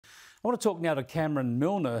I want to talk now to Cameron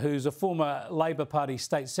Milner, who's a former Labor Party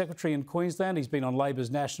State Secretary in Queensland. He's been on Labor's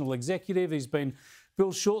National Executive. He's been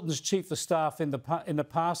Bill Shorten's Chief of Staff in the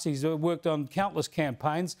past. He's worked on countless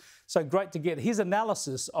campaigns. So great to get his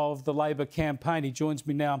analysis of the Labor campaign. He joins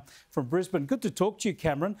me now from Brisbane. Good to talk to you,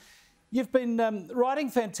 Cameron. You've been writing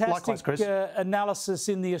fantastic analysis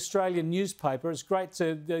in the Australian newspaper. It's great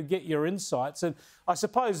to get your insights. And I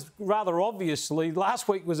suppose, rather obviously, last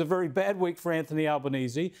week was a very bad week for Anthony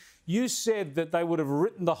Albanese. You said that they would have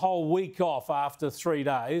written the whole week off after 3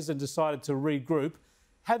 days and decided to regroup.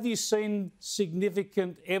 Have you seen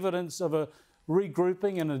significant evidence of a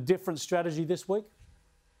regrouping and a different strategy this week?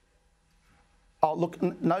 Oh, look,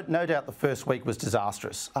 no doubt the first week was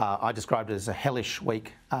disastrous. I described it as a hellish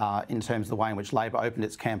week in terms of the way in which Labor opened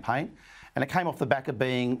its campaign. And it came off the back of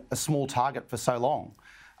being a small target for so long.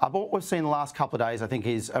 But what we've seen in the last couple of days, I think,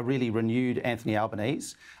 is a really renewed Anthony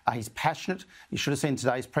Albanese. He's passionate. You should have seen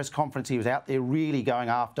today's press conference. He was out there really going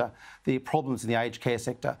after the problems in the aged care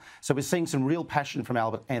sector. So we're seeing some real passion from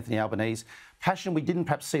Anthony Albanese. Passion we didn't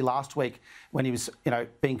perhaps see last week when he was,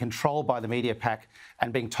 being controlled by the media pack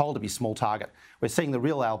and being told to be small target. We're seeing the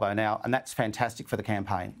real Albo now, and that's fantastic for the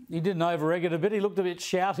campaign. He didn't over-egg it a bit. He looked a bit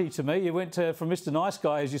shouty to me. You went from Mr Nice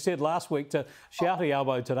Guy, as you said last week, to shouty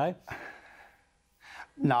Albo today.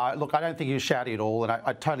 No, look, I don't think he was shouty at all, and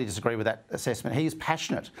I totally disagree with that assessment. He is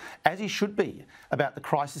passionate, as he should be, about the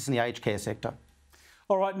crisis in the aged care sector.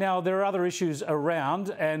 All right, now, there are other issues around,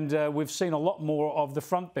 and we've seen a lot more of the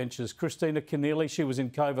front benches. Christina Keneally, she was in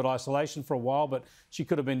COVID isolation for a while, but she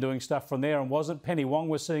could have been doing stuff from there and wasn't. Penny Wong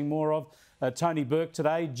we're seeing more of. Tony Burke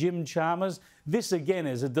today, Jim Chalmers. This, again,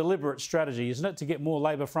 is a deliberate strategy, isn't it, to get more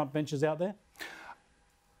Labor front benches out there?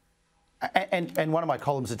 And one of my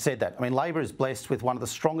columns had said that. I mean, Labor is blessed with one of the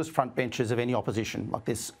strongest front benches of any opposition. Like,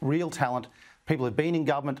 this real talent, people who've been in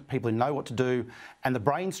government, people who know what to do, and the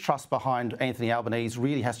brains trust behind Anthony Albanese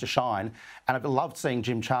really has to shine. And I've loved seeing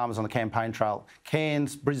Jim Chalmers on the campaign trail.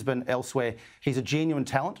 Cairns, Brisbane, elsewhere. He's a genuine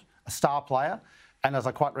talent, a star player, and as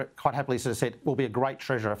I quite happily sort of said, will be a great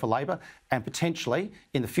treasurer for Labor and potentially,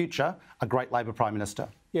 in the future, a great Labor Prime Minister.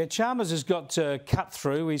 Yeah, Chalmers has got cut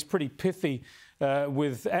through. He's pretty pithy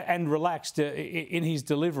and relaxed in his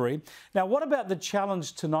delivery. Now, what about the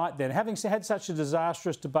challenge tonight then? Having had such a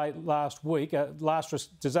disastrous debate last week,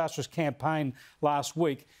 disastrous campaign last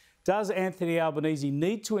week, does Anthony Albanese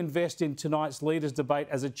need to invest in tonight's leaders' debate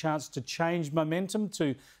as a chance to change momentum,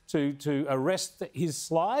 to arrest his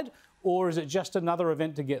slide, or is it just another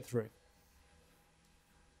event to get through?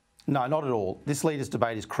 No, not at all. This leaders'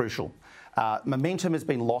 debate is crucial. Momentum has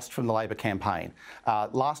been lost from the Labor campaign.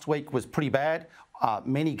 Last week was pretty bad.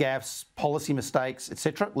 Many gaffes, policy mistakes,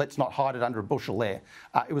 etc. Let's not hide it under a bushel there.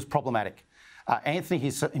 It was problematic. Anthony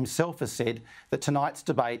himself has said that tonight's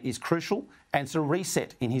debate is crucial and it's a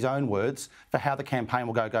reset, in his own words, for how the campaign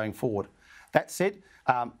will go going forward. That said,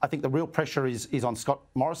 I think the real pressure is on Scott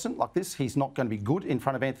Morrison. Like this, he's not going to be good in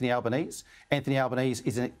front of Anthony Albanese. Anthony Albanese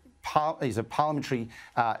is a parliamentary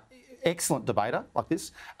excellent debater like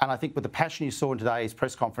this, and I think with the passion you saw in today's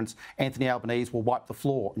press conference, Anthony Albanese will wipe the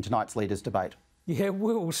floor in tonight's leaders' debate. Yeah,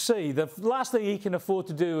 we'll see. The last thing he can afford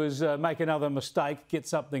to do is make another mistake, get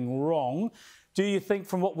something wrong. Do you think,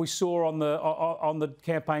 from what we saw on the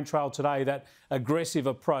campaign trail today, that aggressive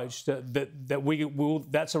approach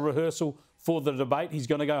that's a rehearsal for the debate? He's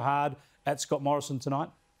going to go hard at Scott Morrison tonight.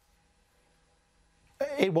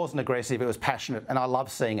 It wasn't aggressive; it was passionate, and I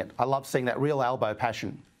love seeing it. I love seeing that real Albo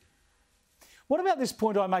passion. What about this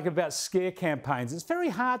point I make about scare campaigns? It's very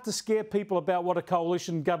hard to scare people about what a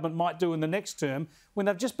coalition government might do in the next term when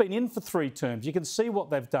they've just been in for 3 terms. You can see what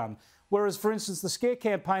they've done. Whereas, for instance, the scare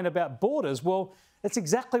campaign about borders, well, it's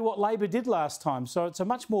exactly what Labor did last time. So it's a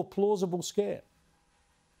much more plausible scare.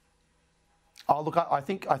 Oh, look, I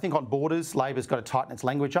think on borders, Labor's got to tighten its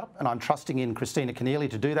language up, and I'm trusting in Christina Keneally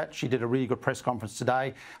to do that. She did a really good press conference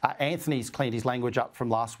today. Anthony's cleaned his language up from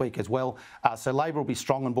last week as well. So Labor will be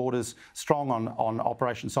strong on borders, strong on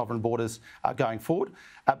Operation Sovereign Borders going forward.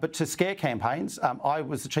 But to scare campaigns, I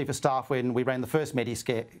was the Chief of Staff when we ran the first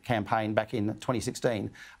Medi-Scare campaign back in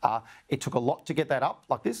 2016. It took a lot to get that up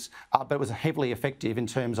like this, but it was heavily effective in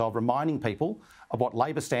terms of reminding people of what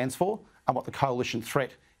Labor stands for and what the coalition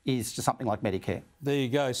threat is to something like Medicare. There you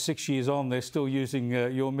go. 6 years on, they're still using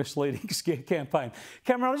your misleading scare campaign.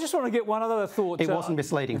 Cameron, I just want to get one other thought. It wasn't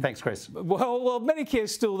misleading. Thanks, Chris. Well,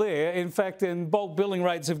 Medicare's still there. In fact, and bulk billing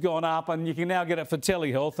rates have gone up, and you can now get it for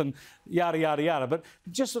telehealth and yada, yada, yada. But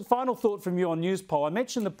just a final thought from you on Newspoll. I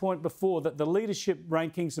mentioned the point before that the leadership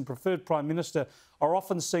rankings and preferred Prime Minister are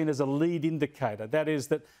often seen as a lead indicator. That is,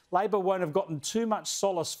 that Labor won't have gotten too much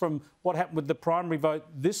solace from what happened with the primary vote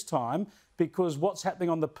this time, because what's happening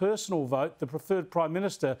on the personal vote, the preferred Prime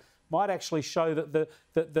Minister, might actually show that the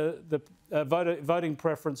voting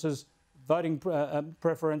preferences,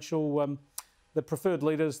 preferential, the preferred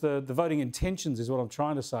leaders, the voting intentions is what I'm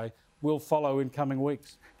trying to say, will follow in coming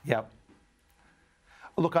weeks. Yeah.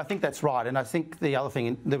 Look, I think that's right. And I think the other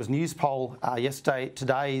thing, there was a news poll yesterday,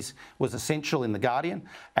 today's was Essential in The Guardian,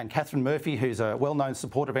 and Catherine Murphy, who's a well-known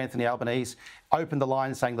supporter of Anthony Albanese, opened the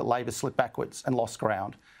line saying that Labor slipped backwards and lost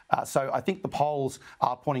ground. So I think the polls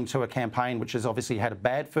are pointing to a campaign which has obviously had a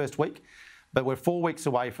bad first week, but we're 4 weeks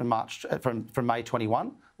away from May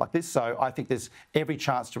 21 like this. So I think there's every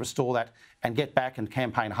chance to restore that and get back and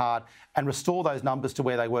campaign hard and restore those numbers to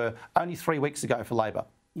where they were only 3 weeks ago for Labor.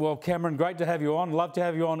 Well, Cameron, great to have you on. Love to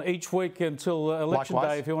have you on each week until election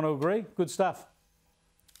Likewise. day, if you want to agree. Good stuff.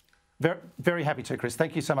 Very, very happy to, Chris.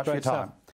 Thank you so much for your time. Stuff.